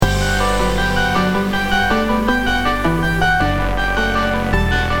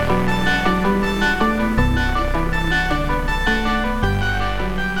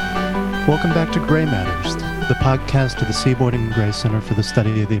Welcome back to Gray Matters, the podcast of the Seaboard and Gray Center for the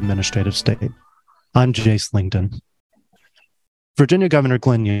Study of the Administrative State. I'm Jace Langdon. Virginia Governor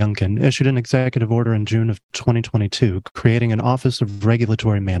Glenn Youngkin issued an executive order in June of 2022 creating an Office of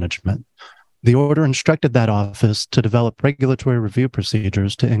Regulatory Management. The order instructed that office to develop regulatory review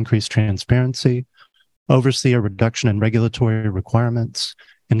procedures to increase transparency, oversee a reduction in regulatory requirements,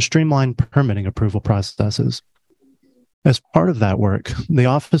 and streamline permitting approval processes. As part of that work, the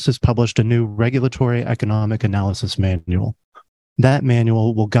office has published a new Regulatory Economic Analysis Manual. That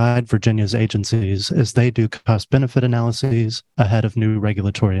manual will guide Virginia's agencies as they do cost-benefit analyses ahead of new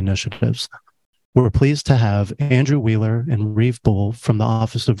regulatory initiatives. We're pleased to have Andrew Wheeler and Reeve Bull from the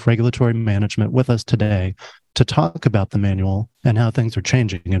Office of Regulatory Management with us today to talk about the manual and how things are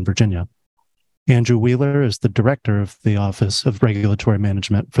changing in Virginia. Andrew Wheeler is the director of the Office of Regulatory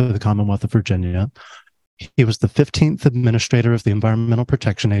Management for the Commonwealth of Virginia. He was the 15th administrator of the Environmental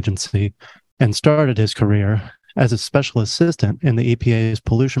Protection Agency and started his career as a special assistant in the EPA's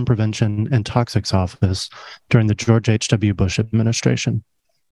Pollution Prevention and Toxics Office during the George H.W. Bush administration.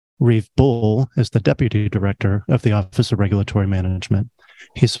 Reeve Bull is the deputy director of the Office of Regulatory Management.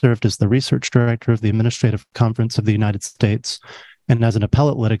 He served as the research director of the Administrative Conference of the United States and as an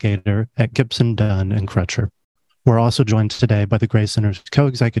appellate litigator at Gibson, Dunn, and Crutcher. We're also joined today by the Gray Center's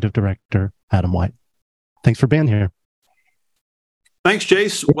co-executive director, Adam White. Thanks for being here. Thanks,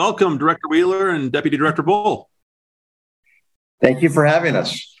 Jace. Welcome, Director Wheeler and Deputy Director Bull. Thank you for having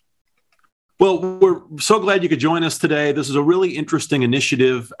us. Well, we're so glad you could join us today. This is a really interesting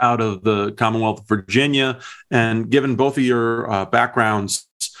initiative out of the Commonwealth of Virginia. And given both of your backgrounds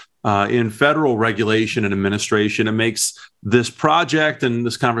in federal regulation and administration, it makes this project and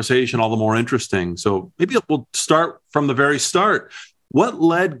this conversation all the more interesting. So maybe we'll start from the very start. What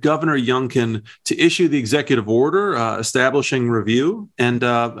led Governor Youngkin to issue the executive order establishing review? And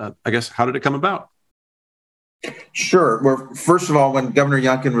I guess, how did it come about? Sure. Well, first of all, when Governor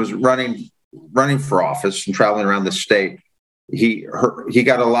Youngkin was running for office and traveling around the state, he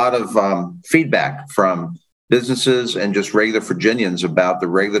got a lot of feedback from businesses and just regular Virginians about the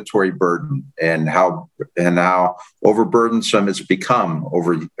regulatory burden and how overburdensome it's become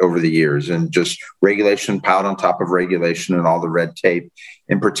over the years, and just regulation piled on top of regulation and all the red tape,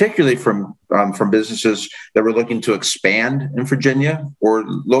 and particularly from businesses that were looking to expand in Virginia or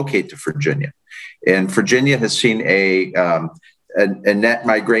locate to Virginia. And Virginia has seen a net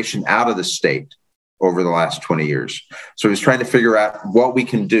migration out of the state over the last 20 years. So he's trying to figure out what we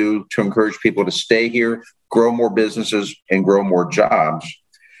can do to encourage people to stay here, grow more businesses, and grow more jobs.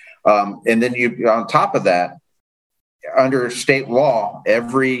 And then on top of that, under state law,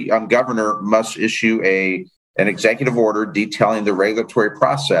 every governor must issue an executive order detailing the regulatory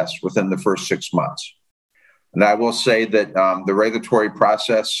process within the first 6 months. And I will say that the regulatory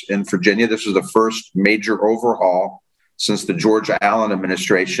process in Virginia, this is the first major overhaul since the George Allen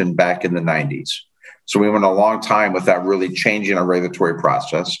administration back in the 90s. So we went a long time without really changing our regulatory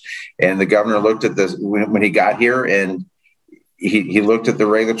process. And the governor looked at this when he got here, and he looked at the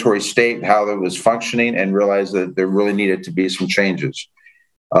regulatory state, how it was functioning, and realized that there really needed to be some changes.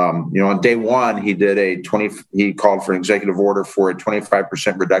 On day one, he called for an executive order for a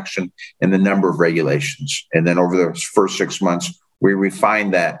 25% reduction in the number of regulations. And then over the first 6 months, we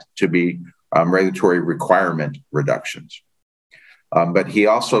refined that to be regulatory requirement reductions. But he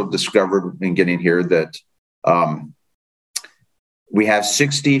also discovered in getting here that we have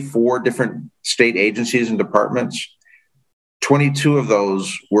 64 different state agencies and departments. 22 of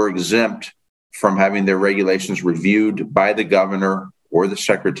those were exempt from having their regulations reviewed by the governor or the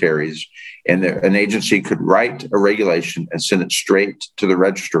secretaries, and an agency could write a regulation and send it straight to the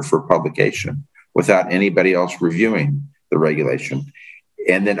register for publication without anybody else reviewing the regulation.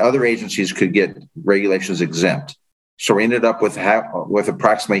 And then other agencies could get regulations exempt. So we ended up with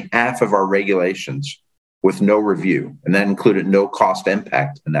approximately half of our regulations with no review, and that included no cost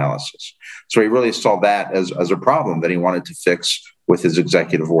impact analysis. So he really saw that as a problem that he wanted to fix with his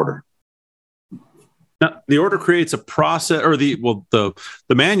executive order. Now, the order creates a process, or the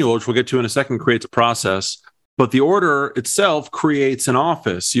manual, which we'll get to in a second, creates a process, but the order itself creates an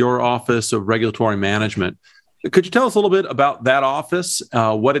office, your Office of Regulatory Management. Could you tell us a little bit about that office,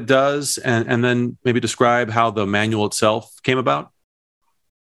 what it does, and then maybe describe how the manual itself came about?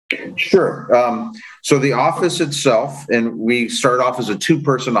 Sure. So the office itself, and we started off as a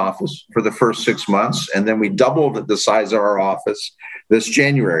 2-person office for the first 6 months, and then we doubled the size of our office this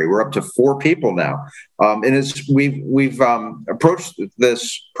January. We're up to 4 people now, and we've approached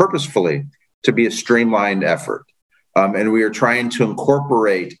this purposefully to be a streamlined effort, and we are trying to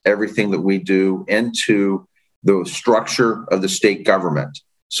incorporate everything that we do into the structure of the state government.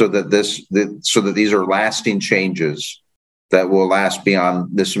 so that these are lasting changes that will last beyond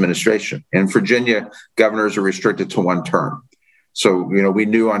this administration. In Virginia, governors are restricted to one term. So, we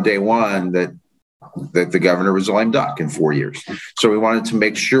knew on day one that the governor was a lame duck in 4 years. So we wanted to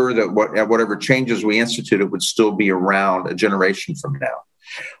make sure that whatever changes we instituted would still be around a generation from now.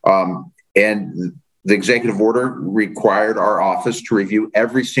 And the executive order required our office to review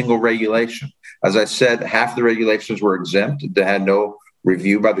every single regulation. As I said, half the regulations were exempt. They had no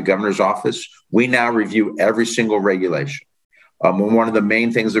review by the governor's office. We now review every single regulation. One of the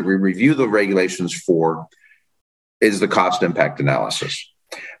main things that we review the regulations for is the cost impact analysis.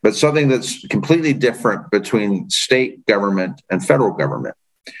 But something that's completely different between state government and federal government.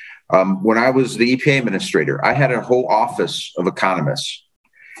 When I was the EPA administrator, I had a whole office of economists,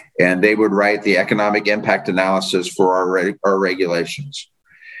 and they would write the economic impact analysis for our regulations.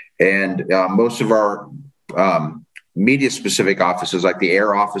 And most of our media-specific offices, like the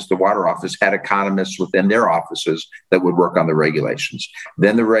air office, the water office, had economists within their offices that would work on the regulations.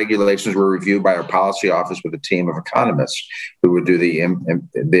 Then the regulations were reviewed by our policy office with a team of economists who would do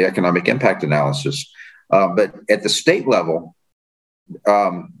the economic impact analysis. But at the state level,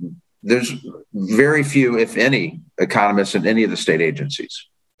 there's very few, if any, economists in any of the state agencies.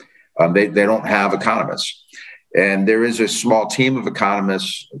 They don't have economists. And there is a small team of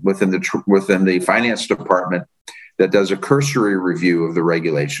economists within the finance department that does a cursory review of the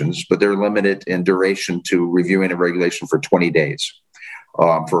regulations, but they're limited in duration to reviewing a regulation for 20 days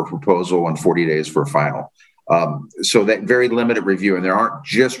for a proposal and 40 days for a final. So that very limited review, and they aren't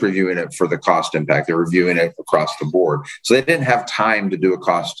just reviewing it for the cost impact, they're reviewing it across the board. So they didn't have time to do a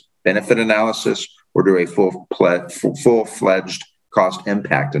cost benefit analysis or do a full-fledged cost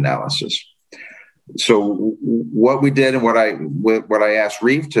impact analysis. So what we did and what I asked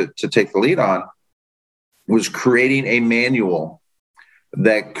Reeve to take the lead on was creating a manual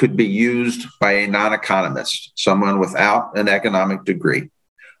that could be used by a non-economist, someone without an economic degree.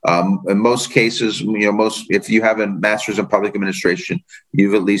 In most cases, if you have a master's in public administration,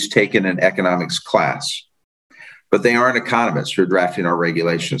 you've at least taken an economics class. But they aren't economists who are drafting our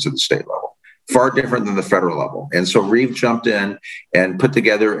regulations at the state level. Far different than the federal level. And so Reeve jumped in and put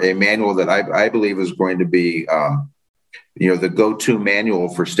together a manual that I believe is going to be the go-to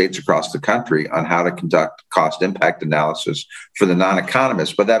manual for states across the country on how to conduct cost impact analysis for the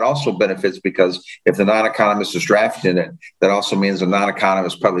non-economists. But that also benefits because if the non-economist is drafting it, that also means a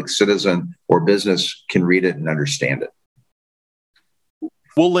non-economist public citizen or business can read it and understand it.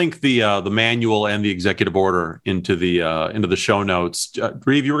 We'll link the manual and the executive order into the show notes.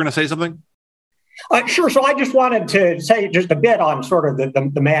 Reeve, you were going to say something? Sure. So I just wanted to say just a bit on sort of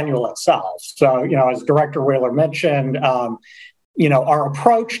the manual itself. So, as Director Wheeler mentioned, our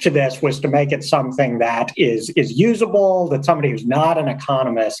approach to this was to make it something that is usable, that somebody who's not an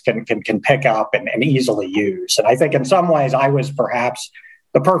economist can pick up and easily use. And I think in some ways I was perhaps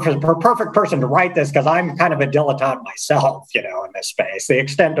the perfect person to write this because I'm kind of a dilettante myself, in this space. The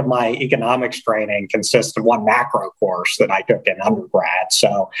extent of my economics training consists of one macro course that I took in undergrad.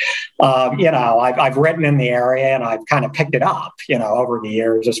 So, I've written in the area and I've kind of picked it up, over the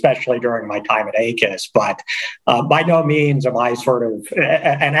years, especially during my time at ACUS. But by no means am I sort of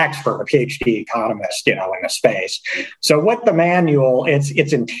an expert, a PhD economist, in the space. So with the manual, it's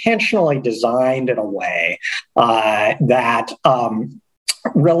intentionally designed in a way that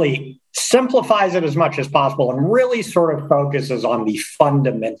really simplifies it as much as possible and really sort of focuses on the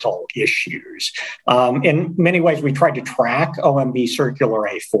fundamental issues. In many ways, we tried to track OMB Circular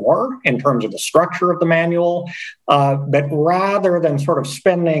A4 in terms of the structure of the manual, but rather than sort of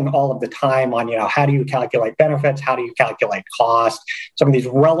spending all of the time on, how do you calculate benefits, how do you calculate cost, some of these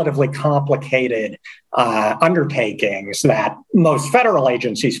relatively complicated undertakings that most federal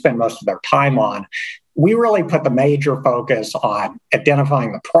agencies spend most of their time on, we really put the major focus on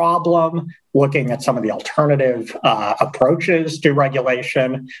identifying the problem, looking at some of the alternative approaches to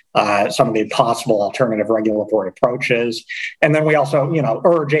regulation, some of the possible alternative regulatory approaches. And then we also,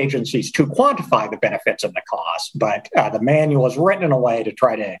 urge agencies to quantify the benefits and the cost. But the manual is written in a way to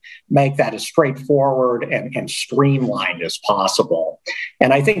try to make that as straightforward and streamlined as possible.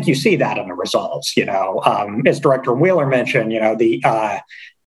 And I think you see that in the results. As Director Wheeler mentioned, the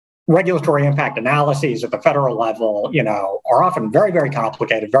regulatory impact analyses at the federal level, are often very, very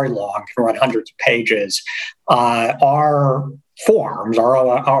complicated, very long, can run hundreds of pages. Our forms,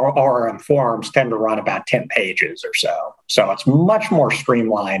 our ORM forms tend to run about 10 pages or so. So it's much more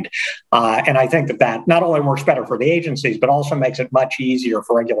streamlined. And I think that not only works better for the agencies, but also makes it much easier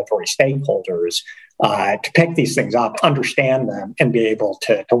for regulatory stakeholders to pick these things up, understand them, and be able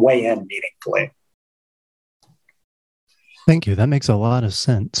to weigh in meaningfully. Thank you. That makes a lot of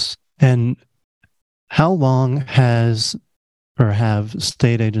sense. And how long has or have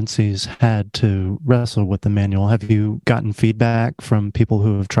state agencies had to wrestle with the manual? Have you gotten feedback from people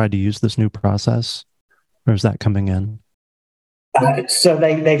who have tried to use this new process, or is that coming in? So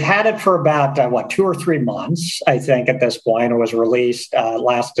they've had it for about 2 or 3 months, I think, at this point. It was released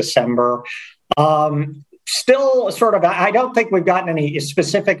last December. Still sort of, I don't think we've gotten any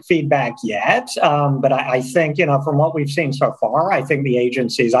specific feedback yet, but I think, from what we've seen so far, I think the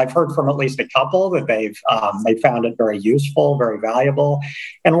agencies, I've heard from at least a couple that they've found it very useful, very valuable.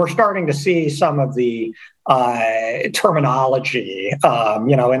 And we're starting to see some of the terminology, in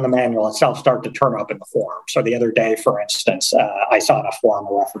the manual itself start to turn up in the form. So the other day, for instance, I saw in a form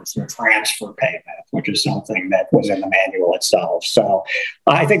a reference to transfer payment, which is something that was in the manual itself. So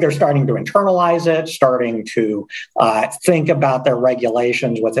I think they're starting to internalize it, starting to think about their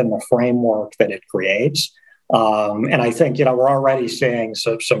regulations within the framework that it creates. And I think, we're already seeing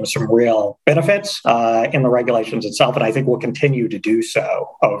some real benefits in the regulations itself, and I think we'll continue to do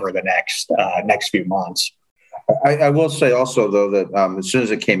so over the next few months. I will say also, though, that as soon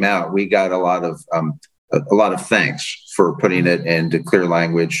as it came out, we got a lot of thanks for putting it into clear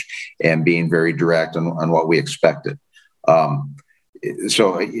language and being very direct on what we expected. I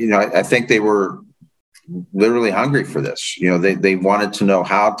think they were literally hungry for this. They wanted to know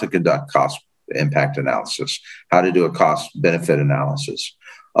how to conduct cost impact analysis, how to do a cost benefit analysis,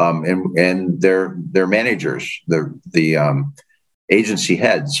 and their managers, the agency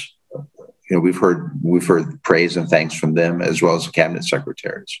heads. We've heard praise and thanks from them, as well as the cabinet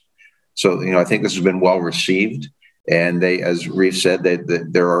secretaries. So I think this has been well received, and they, as Reeve said,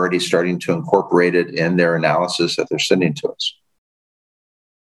 they're already starting to incorporate it in their analysis that they're sending to us.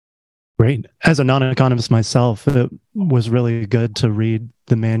 Great. As a non-economist myself, it was really good to read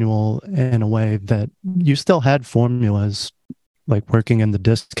the manual in a way that you still had formulas, like working in the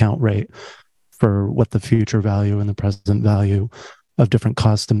discount rate for what the future value and the present value of different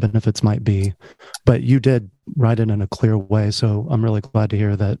costs and benefits might be. But you did write it in a clear way. So I'm really glad to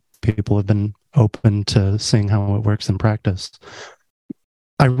hear that people have been open to seeing how it works in practice.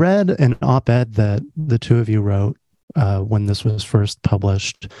 I read an op-ed that the two of you wrote when this was first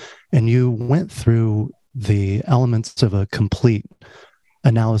published, and you went through the elements of a complete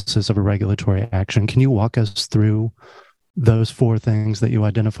analysis of a regulatory action. Can you walk us through those 4 things that you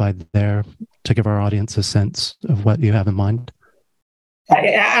identified there to give our audience a sense of what you have in mind?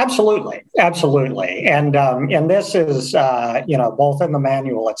 Absolutely. And this is, both in the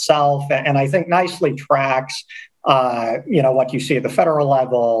manual itself, and I think nicely tracks what you see at the federal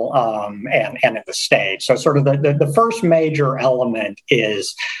level and at the state. So sort of the first major element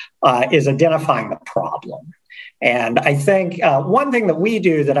is identifying the problem. And I think one thing that we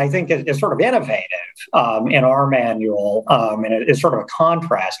do that I think is sort of innovative in our manual, and it is sort of a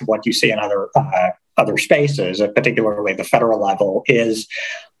contrast to what you see in other spaces, particularly the federal level, is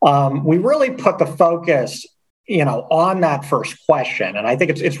we really put the focus on that first question. And I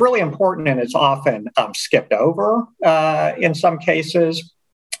think it's really important, and it's often skipped over in some cases.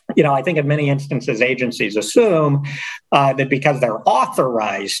 I think in many instances, agencies assume that because they're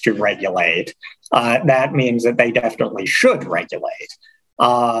authorized to regulate, that means that they definitely should regulate.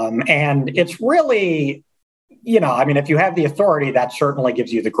 And it's really, if you have the authority, that certainly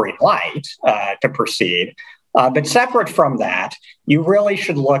gives you the green light to proceed. But separate from that, you really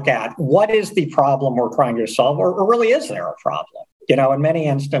should look at what is the problem we're trying to solve, or really is there a problem? In many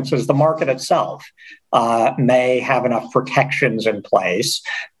instances, the market itself may have enough protections in place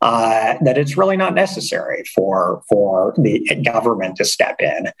that it's really not necessary for the government to step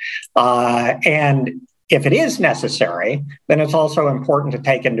in. And if it is necessary, then it's also important to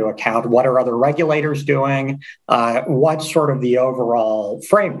take into account what are other regulators doing, what's sort of the overall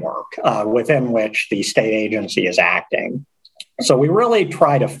framework within which the state agency is acting. So we really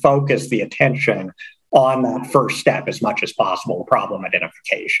try to focus the attention on that first step as much as possible, problem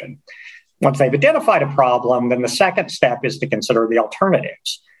identification. Once they've identified a problem, then the second step is to consider the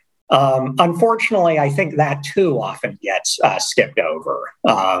alternatives. Unfortunately, I think that too often gets skipped over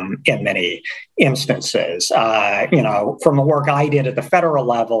in many instances. From the work I did at the federal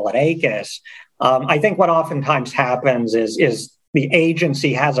level at ACUS, I think what oftentimes happens is the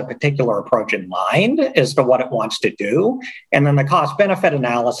agency has a particular approach in mind as to what it wants to do. And then the cost benefit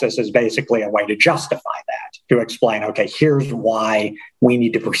analysis is basically a way to justify that, to explain, okay, here's why we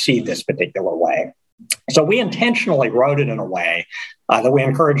need to proceed this particular way. So we intentionally wrote it in a way that we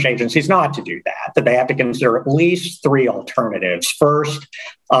encourage agencies not to do that they have to consider at least three alternatives. First,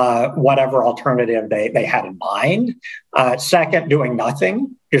 whatever alternative they had in mind. Second, doing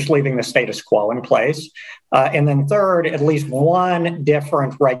nothing, just leaving the status quo in place. And then third, at least one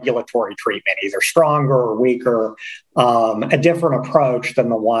different regulatory treatment, either stronger or weaker, a different approach than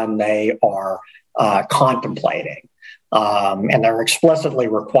the one they are contemplating. And they're explicitly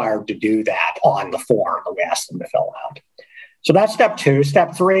required to do that on the form that we ask them to fill out. So that's step two.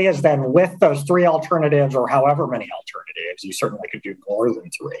 Step three is then with those three alternatives or however many alternatives, you certainly could do more than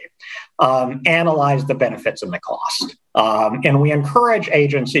three, analyze the benefits and the cost. And we encourage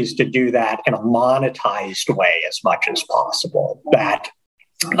agencies to do that in a monetized way as much as possible, that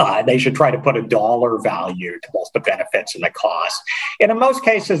they should try to put a dollar value to both the benefits and the cost. And in most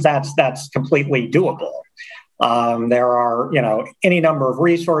cases, that's completely doable. There are, any number of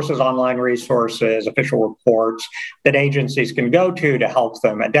resources, online resources, official reports that agencies can go to help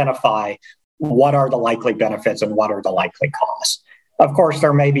them identify what are the likely benefits and what are the likely costs. Of course,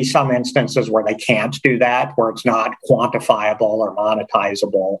 there may be some instances where they can't do that, where it's not quantifiable or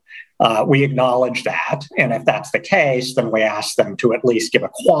monetizable. We acknowledge that. And if that's the case, then we ask them to at least give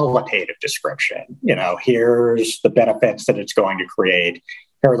a qualitative description. Here's the benefits that it's going to create.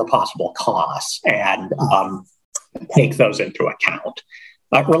 Here are the possible costs, and take those into account.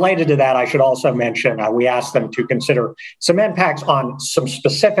 Related to that, I should also mention, we asked them to consider some impacts on some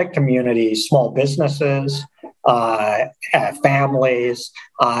specific communities, small businesses, families,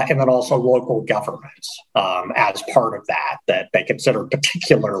 and then also local governments as part of that they consider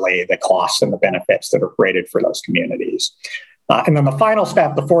particularly the costs and the benefits that are created for those communities. And then the final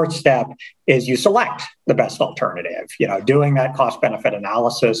step, the fourth step, is you select the best alternative, doing that cost-benefit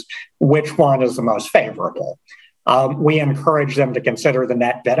analysis, which one is the most favorable. We encourage them to consider the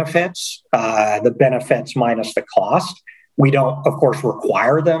net benefits, the benefits minus the cost. We don't, of course,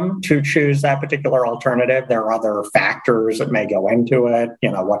 require them to choose that particular alternative. There are other factors that may go into it.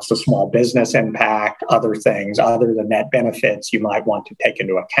 What's the small business impact, other things, other than net benefits you might want to take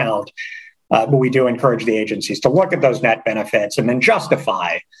into account. But we do encourage the agencies to look at those net benefits and then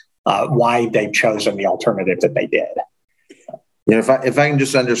justify why they've chosen the alternative that they did. If I can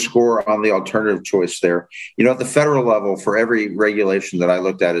just underscore on the alternative choice there, at the federal level, for every regulation that I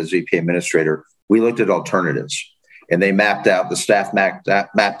looked at as EPA administrator, we looked at alternatives, and they the staff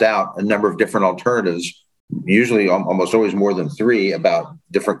mapped out a number of different alternatives, usually almost always more than three, about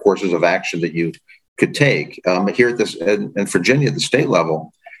different courses of action that you could take. Here in Virginia, at the state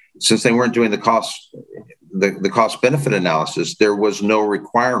level, since they weren't doing the cost benefit analysis, there was no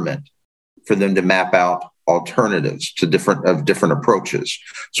requirement for them to map out alternatives to different approaches.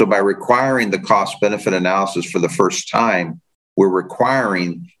 So by requiring the cost benefit analysis for the first time, we're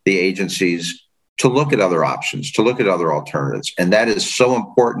requiring the agencies to look at other options, to look at other alternatives. And that is so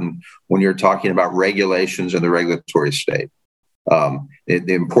important when you're talking about regulations in the regulatory state. The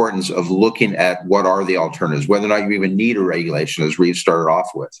importance of looking at what are the alternatives, whether or not you even need a regulation, as Reeve started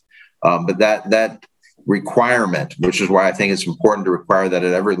off with. But that requirement, which is why I think it's important to require that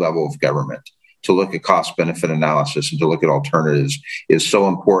at every level of government, to look at cost benefit analysis and to look at alternatives, is so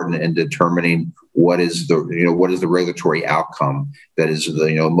important in determining what is the regulatory outcome that is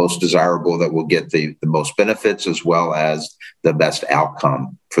the most desirable, that will get the most benefits as well as the best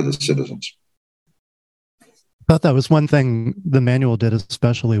outcome for the citizens. I thought that was one thing the manual did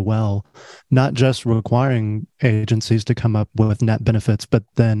especially well, not just requiring agencies to come up with net benefits, but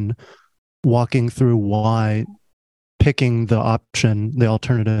then walking through why picking the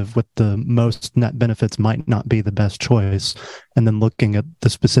alternative with the most net benefits might not be the best choice, and then looking at the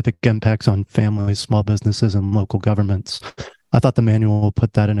specific impacts on families, small businesses, and local governments. I thought the manual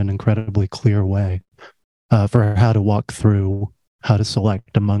put that in an incredibly clear way for how to walk through how to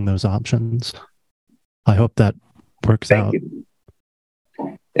select among those options. I hope that works out. Thank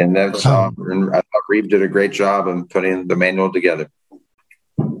you. And that's and I thought Reeve did a great job in putting the manual together.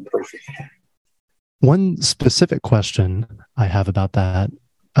 Perfect. One specific question I have about that,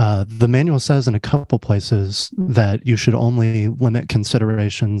 the manual says in a couple places that you should only limit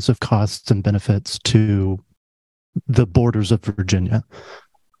considerations of costs and benefits to the borders of Virginia.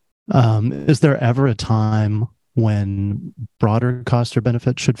 Is there ever a time when broader cost or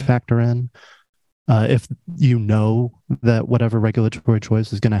benefits should factor in? If you know that whatever regulatory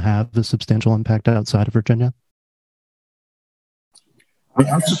choice is going to have a substantial impact outside of Virginia?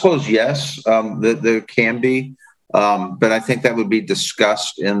 I suppose yes, there can be, but I think that would be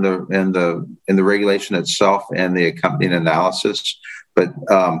discussed in the regulation itself and the accompanying analysis. But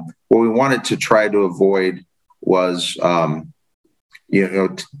what we wanted to try to avoid was,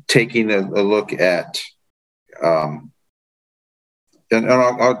 taking a look at and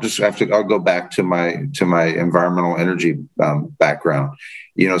I'll just I'll go back to my environmental energy background.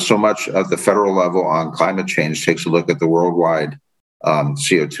 So much of the federal level on climate change takes a look at the worldwide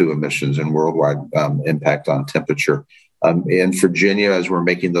CO2 emissions and worldwide impact on temperature. In Virginia, as we're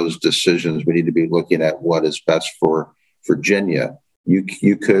making those decisions, we need to be looking at what is best for Virginia.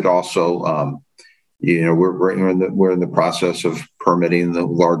 You could also, we're in the process of permitting the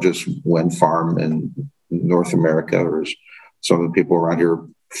largest wind farm in North America, or some of the people around here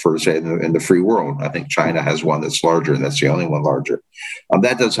for say in the free world. I think China has one that's larger, and that's the only one larger.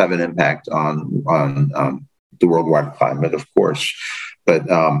 That does have an impact on the worldwide climate, of course. But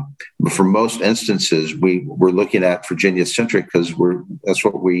for most instances, we're looking at Virginia-centric because that's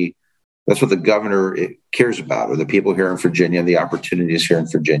what the governor cares about, or the people here in Virginia and the opportunities here in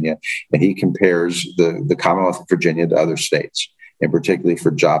Virginia. And he compares the Commonwealth of Virginia to other states, and particularly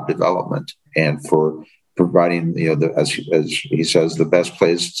for job development and for providing, as he says, the best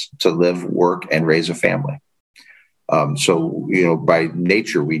place to live, work, and raise a family. So, by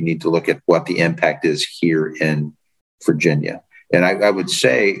nature, we need to look at what the impact is here in Virginia. And I would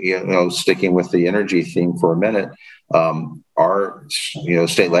say, sticking with the energy theme for a minute, our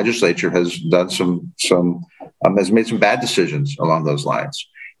state legislature has done has made some bad decisions along those lines.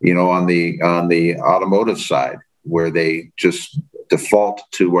 On the automotive side, where they just default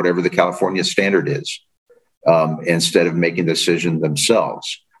to whatever the California standard is, instead of making a decision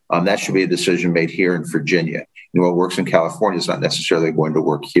themselves. That should be a decision made here in Virginia. What works in California is not necessarily going to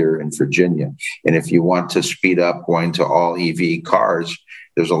work here in Virginia. And if you want to speed up going to all EV cars,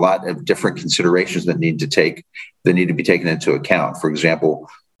 there's a lot of different considerations that need to be taken into account. For example,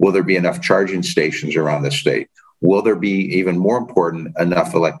 will there be enough charging stations around the state? Will there be, even more important,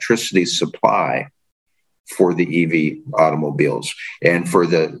 enough electricity supply for the EV automobiles? And for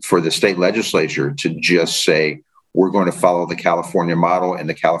the state legislature to just say, we're going to follow the California model and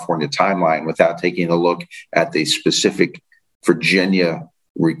the California timeline without taking a look at the specific Virginia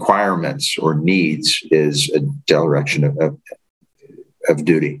requirements or needs is a dereliction of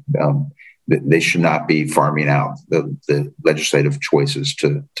duty. They should not be farming out the legislative choices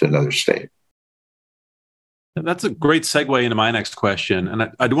to another state. That's a great segue into my next question.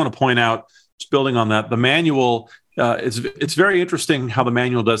 And I do want to point out, just building on that, the manual, it's very interesting how the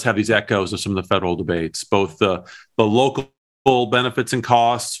manual does have these echoes of some of the federal debates, both the local benefits and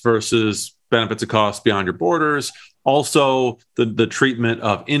costs versus benefits and costs beyond your borders, also the treatment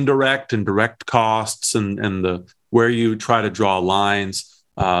of indirect and direct costs and the where you try to draw lines.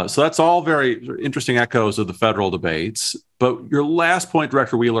 So that's all very interesting echoes of the federal debates. But your last point,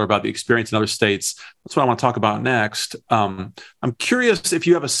 Director Wheeler, about the experience in other states, that's what I want to talk about next. I'm curious if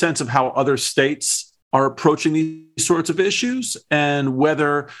you have a sense of how other states are approaching these sorts of issues, and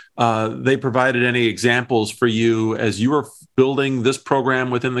whether they provided any examples for you as you were building this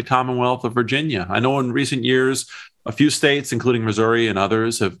program within the Commonwealth of Virginia. I know in recent years, a few states, including Missouri and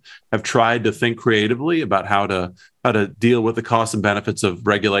others, have tried to think creatively about how to deal with the costs and benefits of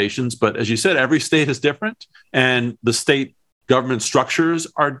regulations. But as you said, every state is different, and the state government structures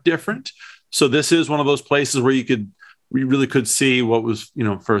are different. So this is one of those places where we really could see what was,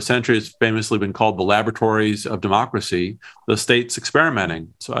 for a century, it's famously been called the laboratories of democracy, the states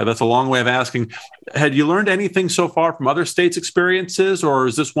experimenting. So that's a long way of asking, had you learned anything so far from other states' experiences, or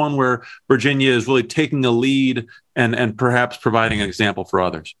is this one where Virginia is really taking a lead and perhaps providing an example for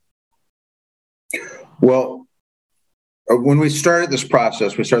others? Well, when we started this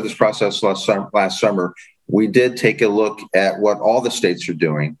process last summer, we did take a look at what all the states are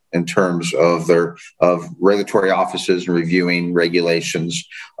doing in terms of of regulatory offices and reviewing regulations.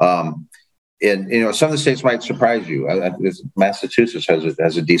 And some of the states might surprise you. Massachusetts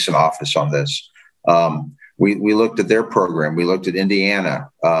has a decent office on this. We looked at their program. We looked at Indiana.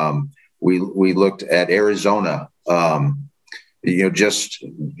 We looked at Arizona.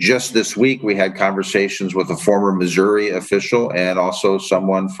 Just this week, we had conversations with a former Missouri official and also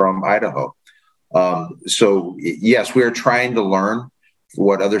someone from Idaho. So yes, we are trying to learn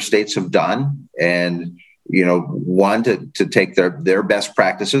what other states have done, and one to take their best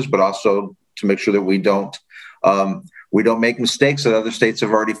practices, but also to make sure that we don't make mistakes that other states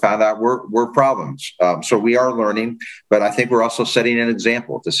have already found out were problems. So we are learning, but I think we're also setting an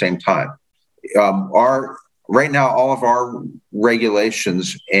example at the same time. Right now, all of our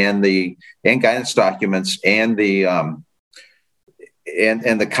regulations and guidance documents and the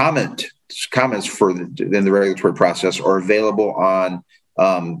comments in the regulatory process are available on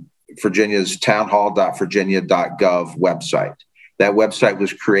Virginia's townhall.virginia.gov website. That website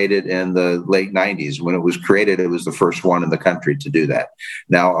was created in the late 90s. When it was created, it was the first one in the country to do that.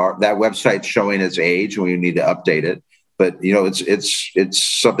 Now, that website's showing its age, and we need to update it. But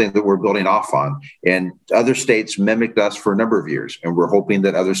it's something that we're building off on, and other states mimicked us for a number of years, and we're hoping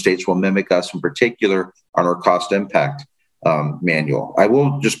that other states will mimic us, in particular on our cost impact manual. I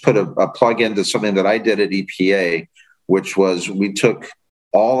will just put a plug into something that I did at EPA, which was we took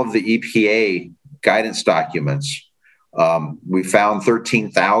all of the EPA guidance documents. We found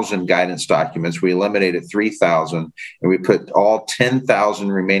 13,000 guidance documents. We eliminated 3,000, and we put all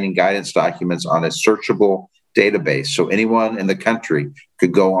 10,000 remaining guidance documents on a searchable database. So anyone in the country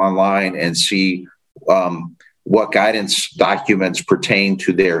could go online and see what guidance documents pertain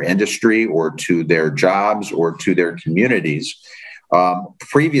to their industry or to their jobs or to their communities.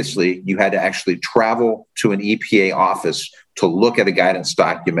 Previously, you had to actually travel to an EPA office to look at a guidance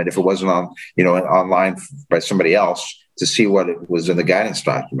document if it wasn't online by somebody else to see what it was in the guidance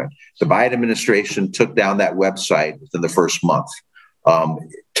document. The Biden administration took down that website within the first month.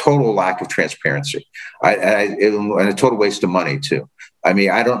 Total lack of transparency and a total waste of money, too. I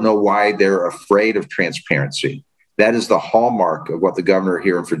mean, I don't know why they're afraid of transparency. That is the hallmark of what the governor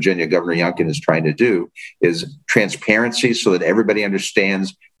here in Virginia, Governor Youngkin, is trying to do, is transparency so that everybody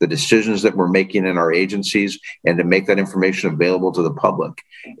understands the decisions that we're making in our agencies and to make that information available to the public.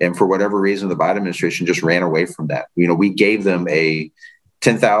 And for whatever reason, the Biden administration just ran away from that. We gave them a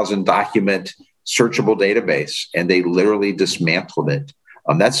 10,000 document searchable database, and they literally dismantled it.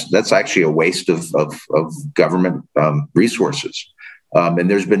 That's actually a waste of government resources. And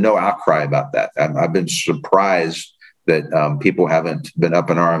there's been no outcry about that. I've been surprised that people haven't been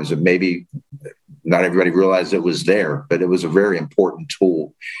up in arms, and maybe not everybody realized it was there, but it was a very important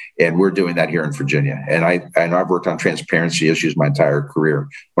tool. And we're doing that here in Virginia. And I've worked on transparency issues my entire career.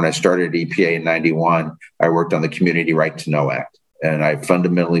 When I started at EPA in 91, I worked on the Community Right to Know Act. And I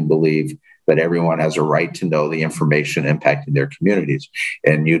fundamentally believe that everyone has a right to know the information impacting their communities.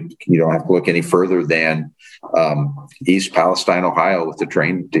 And you don't have to look any further than East Palestine, Ohio, with the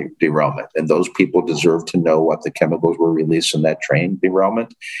train derailment. And those people deserve to know what the chemicals were released in that train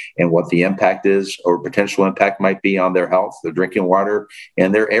derailment and what the impact is or potential impact might be on their health, their drinking water,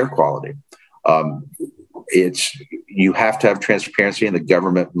 and their air quality. You have to have transparency, and the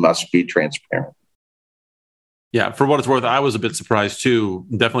government must be transparent. Yeah, for what it's worth, I was a bit surprised too,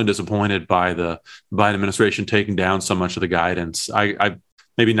 definitely disappointed by the Biden administration taking down so much of the guidance. I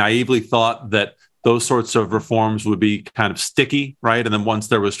maybe naively thought that those sorts of reforms would be kind of sticky, right? And then once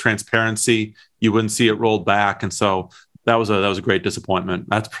there was transparency, you wouldn't see it rolled back. And so that was a great disappointment.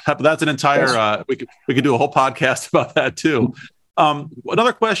 That's an entire, we could do a whole podcast about that too.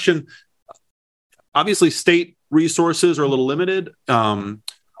 Another question, obviously state resources are a little limited.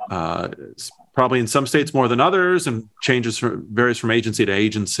 Probably in some states more than others, and varies from agency to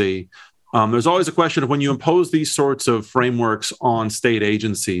agency. There's always a question of when you impose these sorts of frameworks on state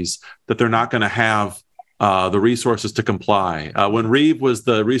agencies that they're not going to have the resources to comply. When Reeve was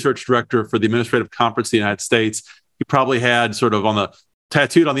the research director for the Administrative Conference of the United States, he probably had sort of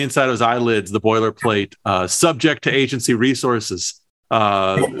tattooed on the inside of his eyelids the boilerplate, subject to agency resources.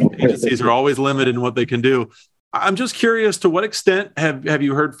 Agencies are always limited in what they can do. I'm just curious, to what extent have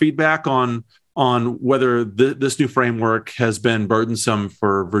you heard feedback on whether this new framework has been burdensome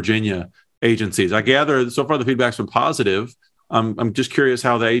for Virginia agencies? I gather so far the feedback's been positive. I'm just curious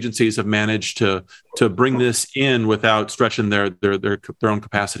how the agencies have managed to bring this in without stretching their own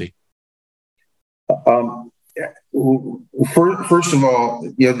capacity. First of all,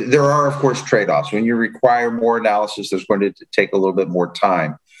 there are, of course, trade-offs. When you require more analysis, there's going to take a little bit more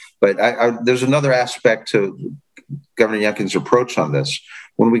time. But there's another aspect to Governor Youngkin's approach on this.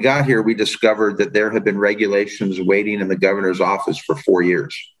 When we got here, we discovered that there had been regulations waiting in the governor's office for 4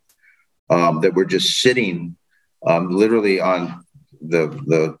 years that were just sitting literally on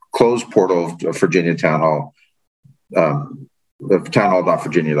the closed portal of Virginia Town Hall,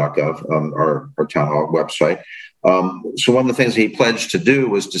 townhall.virginia.gov, our town hall website. So one of the things he pledged to do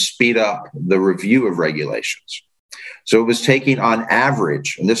was to speed up the review of regulations. So it was taking, on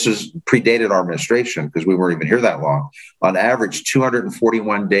average, and this is predated our administration because we weren't even here that long, on average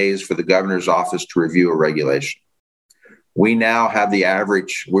 241 days for the governor's office to review a regulation. We now have the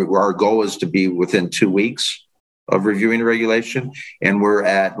average, our goal is to be within 2 weeks of reviewing a regulation, and we're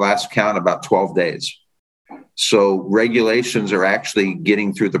at, last count, about 12 days. So regulations are actually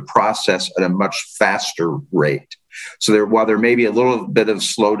getting through the process at a much faster rate. So while there may be a little bit of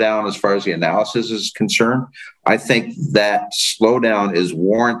slowdown as far as the analysis is concerned, I think that slowdown is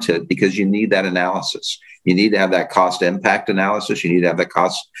warranted because you need that analysis. You need to have that cost impact analysis. You need to have that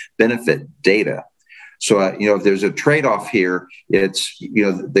cost benefit data. So, if there's a trade-off here, it's,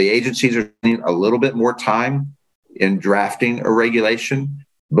 the agencies are spending a little bit more time in drafting a regulation,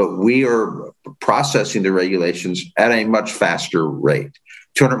 but we are processing the regulations at a much faster rate.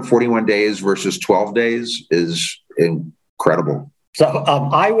 241 days versus 12 days is incredible. So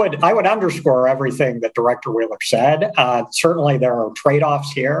I would underscore everything that Director Wheeler said. Certainly, there are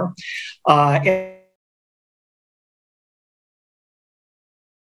trade-offs here.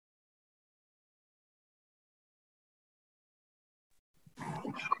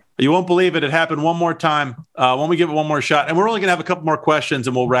 You won't believe it. It happened one more time. When we give it one more shot, and we're only going to have a couple more questions,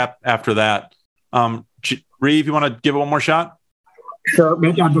 and we'll wrap after that. Reeve, you want to give it one more shot? Sure.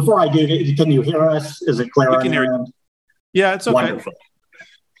 Before I do, can you hear us? Is it clear? We can hear you. Yeah, it's okay. Wonderful.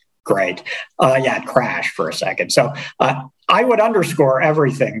 Great. It crashed for a second. So I would underscore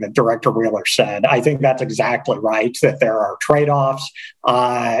everything that Director Wheeler said. I think that's exactly right, that there are trade-offs.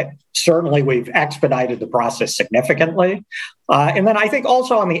 Certainly, we've expedited the process significantly. And then I think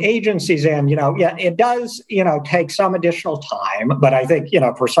also on the agency's end, it does, take some additional time. But I think,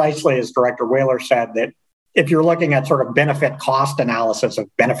 precisely as Director Wheeler said, that if you're looking at sort of benefit cost analysis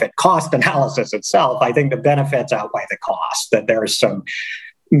itself, I think the benefits outweigh the cost, that there's some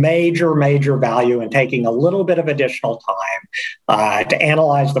major value in taking a little bit of additional time to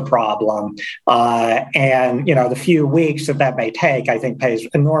analyze the problem. And, the few weeks that may take, I think pays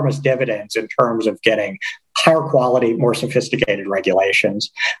enormous dividends in terms of getting higher quality, more sophisticated regulations.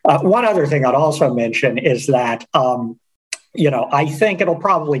 One other thing I'd also mention is that I think it'll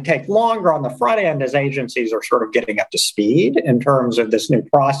probably take longer on the front end as agencies are sort of getting up to speed in terms of this new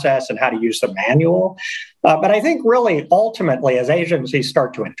process and how to use the manual. But I think really ultimately as agencies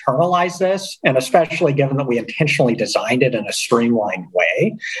start to internalize this, and especially given that we intentionally designed it in a streamlined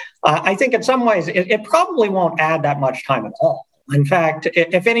way, I think in some ways it probably won't add that much time at all. In fact,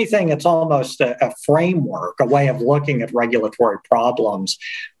 if anything, it's almost a framework, a way of looking at regulatory problems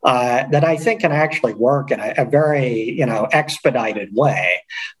that I think can actually work in a very, expedited way.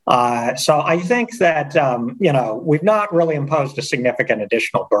 So I think that, we've not really imposed a significant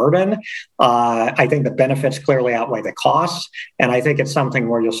additional burden. I think the benefits clearly outweigh the costs. And I think it's something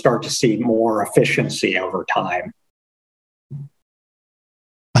where you'll start to see more efficiency over time.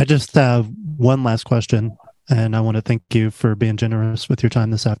 I just have one last question. And I want to thank you for being generous with your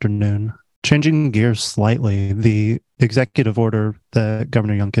time this afternoon. Changing gears slightly, the executive order that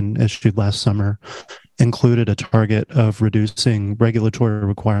Governor Youngkin issued last summer included a target of reducing regulatory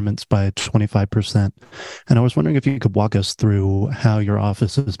requirements by 25%. And I was wondering if you could walk us through how your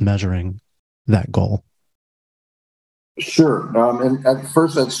office is measuring that goal. Sure. And at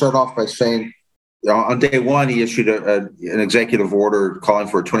first, I'd start off by saying, on day one, he issued an executive order calling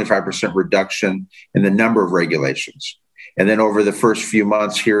for a 25% reduction in the number of regulations. And then over the first few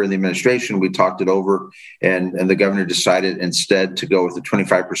months here in the administration, we talked it over, and the governor decided instead to go with a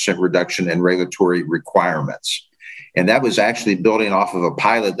 25% reduction in regulatory requirements. And that was actually building off of a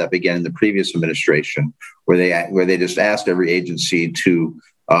pilot that began in the previous administration, where they just asked every agency to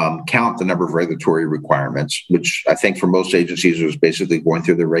count the number of regulatory requirements, which I think for most agencies was basically going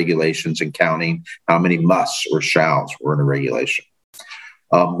through the regulations and counting how many musts or shalls were in a regulation.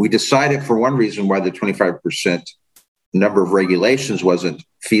 We decided for one reason why the 25% number of regulations wasn't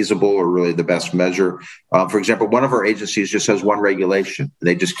feasible or really the best measure. For example, one of our agencies just has one regulation.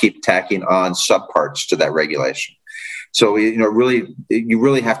 They just keep tacking on subparts to that regulation. So, you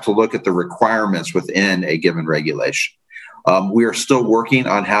really have to look at the requirements within a given regulation. We are still working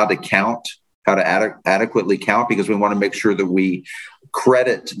on how to adequately count, because we want to make sure that we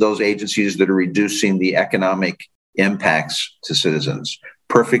credit those agencies that are reducing the economic impacts to citizens.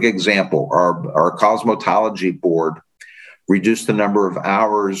 Perfect example, our cosmetology board reduced the number of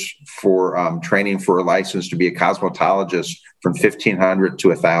hours for training for a license to be a cosmetologist from 1,500 to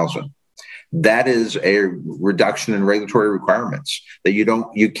 1,000. That is a reduction in regulatory requirements that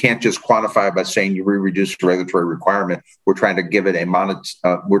you can't just quantify by saying you reduce the regulatory requirement. We're trying to give it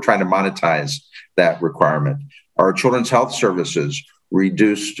we're trying to monetize that requirement. Our children's health services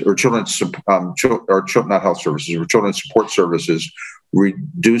reduced, or children's support services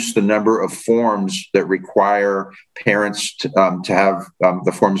reduce the number of forms that require parents to have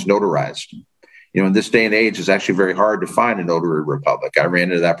the forms notarized. In this day and age, it's actually very hard to find a notary republic. I ran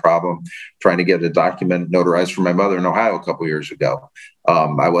into that problem trying to get a document notarized for my mother in Ohio a couple of years ago.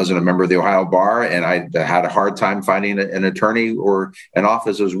 I wasn't a member of the Ohio Bar, and I had a hard time finding an attorney or an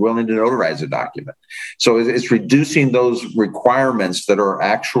office that was willing to notarize a document. So it's reducing those requirements that are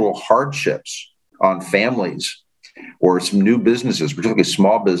actual hardships on families or some new businesses, particularly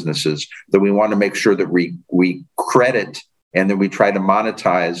small businesses, that we want to make sure that we credit, and then we try to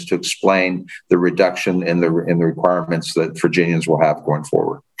monetize to explain the reduction in the requirements that Virginians will have going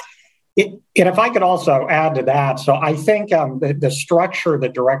forward. And if I could also add to that, so I think the structure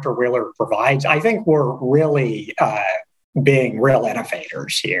that Director Wheeler provides, I think we're really being real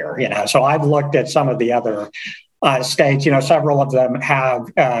innovators here. So I've looked at some of the other states. Several of them have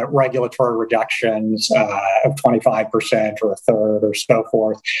regulatory reductions of 25% or a third or so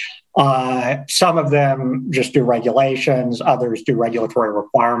forth. Some of them just do regulations, others do regulatory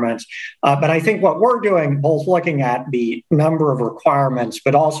requirements. But I think what we're doing, both looking at the number of requirements,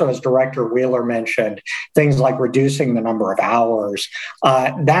 but also, as Director Wheeler mentioned, things like reducing the number of hours,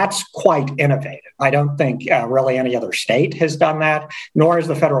 that's quite innovative. I don't think really any other state has done that, nor has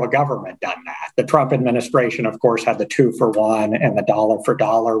the federal government done that. The Trump administration, of course, had the 2-for-1 and the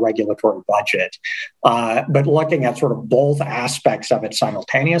dollar-for-dollar regulatory budget. But looking at sort of both aspects of it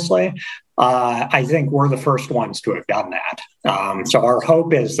simultaneously, I think we're the first ones to have done that. So our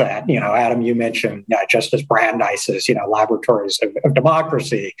hope is that, Adam, you mentioned Justice Brandeis's, laboratories of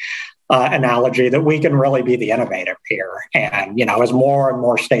democracy analogy, that we can really be the innovator here. And, as more and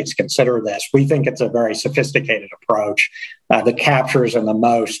more states consider this, we think it's a very sophisticated approach that captures in the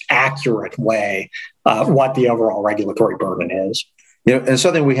most accurate way what the overall regulatory burden is. And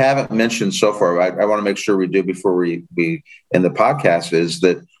something we haven't mentioned so far, I want to make sure we do before we end the podcast, is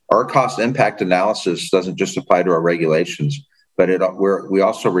that our cost impact analysis doesn't just apply to our regulations, but we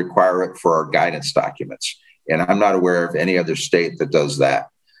also require it for our guidance documents. And I'm not aware of any other state that does that.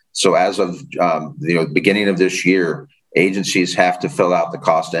 So as of the beginning of this year, agencies have to fill out the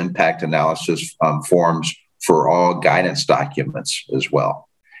cost impact analysis forms for all guidance documents as well.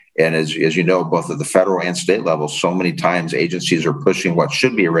 And as you know, both at the federal and state level, so many times agencies are pushing what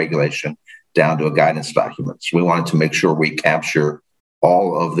should be a regulation down to a guidance document. So we wanted to make sure we capture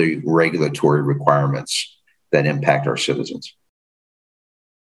all of the regulatory requirements that impact our citizens.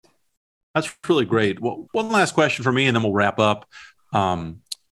 That's really great. Well, one last question for me, and then we'll wrap up.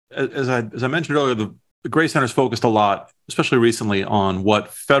 As I mentioned earlier, the Gray Center is focused a lot, especially recently, on what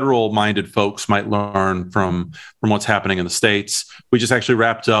federal-minded folks might learn from what's happening in the states. We just actually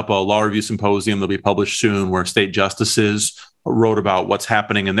wrapped up a law review symposium that'll be published soon, where state justices wrote about what's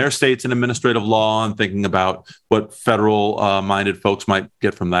happening in their states in administrative law and thinking about what federal-minded folks might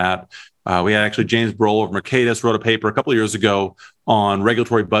get from that. We had actually James Brohl of Mercatus wrote a paper a couple of years ago on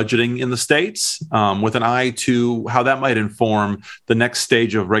regulatory budgeting in the states, with an eye to how that might inform the next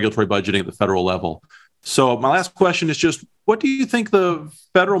stage of regulatory budgeting at the federal level. So my last question is just, what do you think the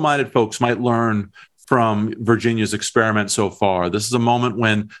federal-minded folks might learn from Virginia's experiment so far? This is a moment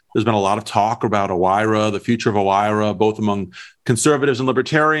when there's been a lot of talk about OIRA, the future of OIRA, both among conservatives and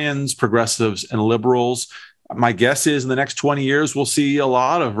libertarians, progressives and liberals. My guess is in the next 20 years, we'll see a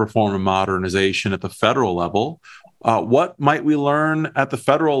lot of reform and modernization at the federal level. What might we learn at the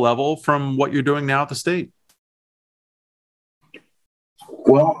federal level from what you're doing now at the state?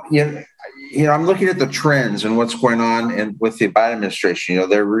 Well, I'm looking at the trends and what's going on with the Biden administration.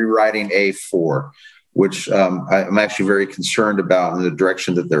 They're rewriting A4, which I'm actually very concerned about in the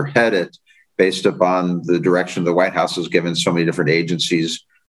direction that they're headed, based upon the direction the White House has given so many different agencies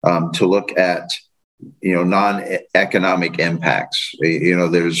to look at, non-economic impacts.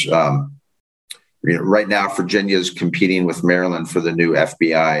 There's right now Virginia is competing with Maryland for the new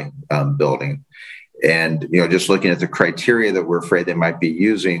FBI building. And, just looking at the criteria that we're afraid they might be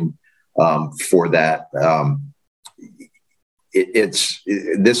using for that,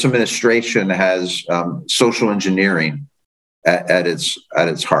 this administration has social engineering at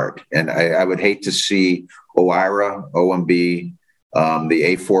its heart. And I would hate to see OIRA, OMB, the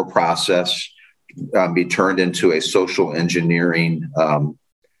A4 process be turned into a social engineering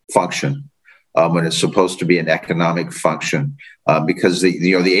function. When it's supposed to be an economic function, because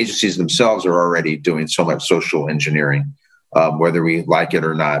the agencies themselves are already doing so much social engineering, whether we like it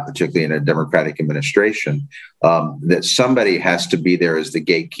or not, particularly in a Democratic administration, that somebody has to be there as the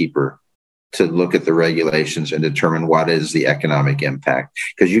gatekeeper to look at the regulations and determine what is the economic impact.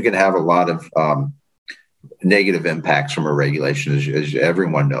 Because you can have a lot of negative impacts from a regulation, as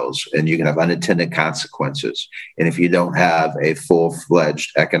everyone knows, and you can have unintended consequences. And if you don't have a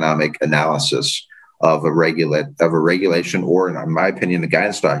full-fledged economic analysis of a regulation, or in my opinion, the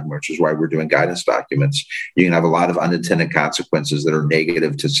guidance document, which is why we're doing guidance documents, you can have a lot of unintended consequences that are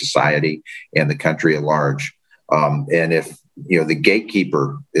negative to society and the country at large. And if the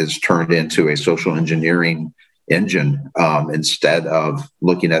gatekeeper is turned into a social engineering engine instead of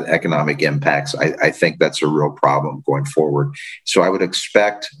looking at economic impacts, I think that's a real problem going forward. So I would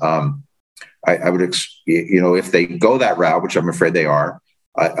expect, if they go that route, which I'm afraid they are,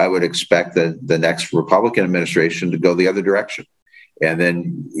 I would expect the next Republican administration to go the other direction. And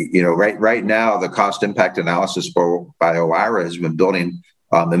then, right now, the cost impact analysis by OIRA has been building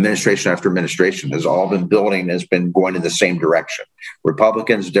administration after administration has all been building, has been going in the same direction.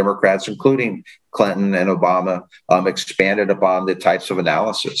 Republicans, Democrats, including Clinton and Obama, expanded upon the types of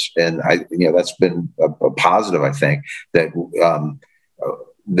analysis, and that's been a positive. I think that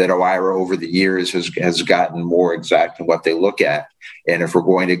OIRA over the years has gotten more exact in what they look at. And if we're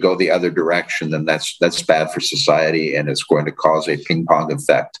going to go the other direction, then that's bad for society, and it's going to cause a ping pong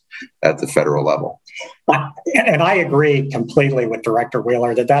effect at the federal level. And I agree completely with Director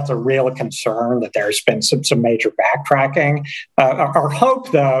Wheeler that that's a real concern, that there's been some major backtracking. Our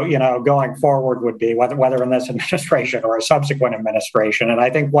hope, though, going forward would be whether in this administration or a subsequent administration, and I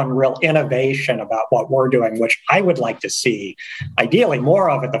think one real innovation about what we're doing, which I would like to see ideally more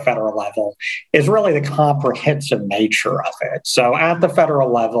of at the federal level, is really the comprehensive nature of it. So at the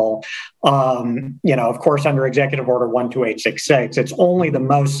federal level, of course, under Executive Order 12866, it's only the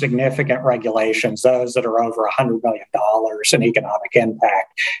most significant regulations, those that are over $100 million in economic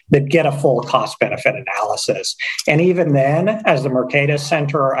impact, that get a full cost-benefit analysis. And even then, as the Mercatus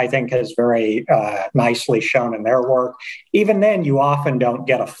Center, I think, has very nicely shown in their work, even then, you often don't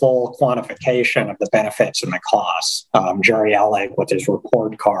get a full quantification of the benefits and the costs. Jerry Ellig, with his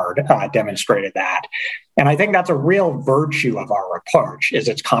report card, demonstrated that. And I think that's a real virtue of our approach, is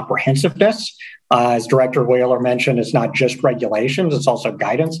its comprehensiveness. As Director Wheeler mentioned, it's not just regulations, it's also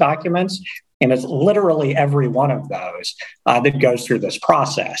guidance documents. And it's literally every one of those that goes through this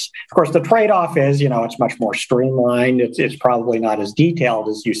process. Of course, the trade-off is, it's much more streamlined. It's probably not as detailed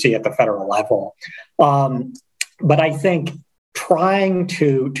as you see at the federal level. But I think trying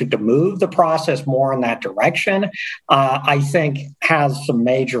to move the process more in that direction, I think has some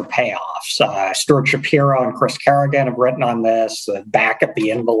major payoffs. Stuart Shapiro and Chris Kerrigan have written on this, the back of the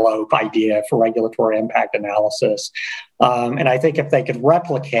envelope idea for regulatory impact analysis. And I think if they could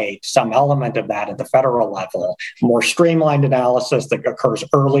replicate some element of that at the federal level, more streamlined analysis that occurs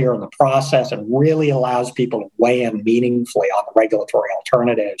earlier in the process and really allows people to weigh in meaningfully on the regulatory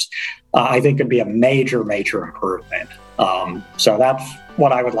alternatives, I think could be a major, major improvement. So that's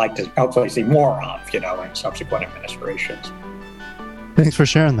what I would like to hopefully see more of, in subsequent administrations. Thanks for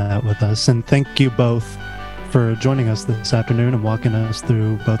sharing that with us. And thank you both for joining us this afternoon and walking us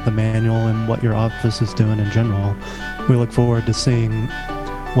through both the manual and what your office is doing in general. We look forward to seeing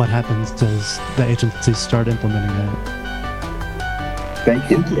what happens as the agencies start implementing it.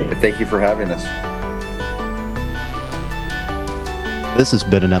 Thank you. Thank you for having us. This has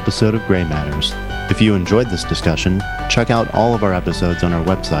been an episode of Gray Matters. If you enjoyed this discussion, check out all of our episodes on our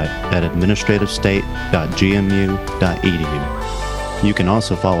website at administrativestate.gmu.edu. You can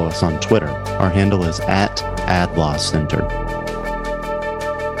also follow us on Twitter. Our handle is @AdLawCenter.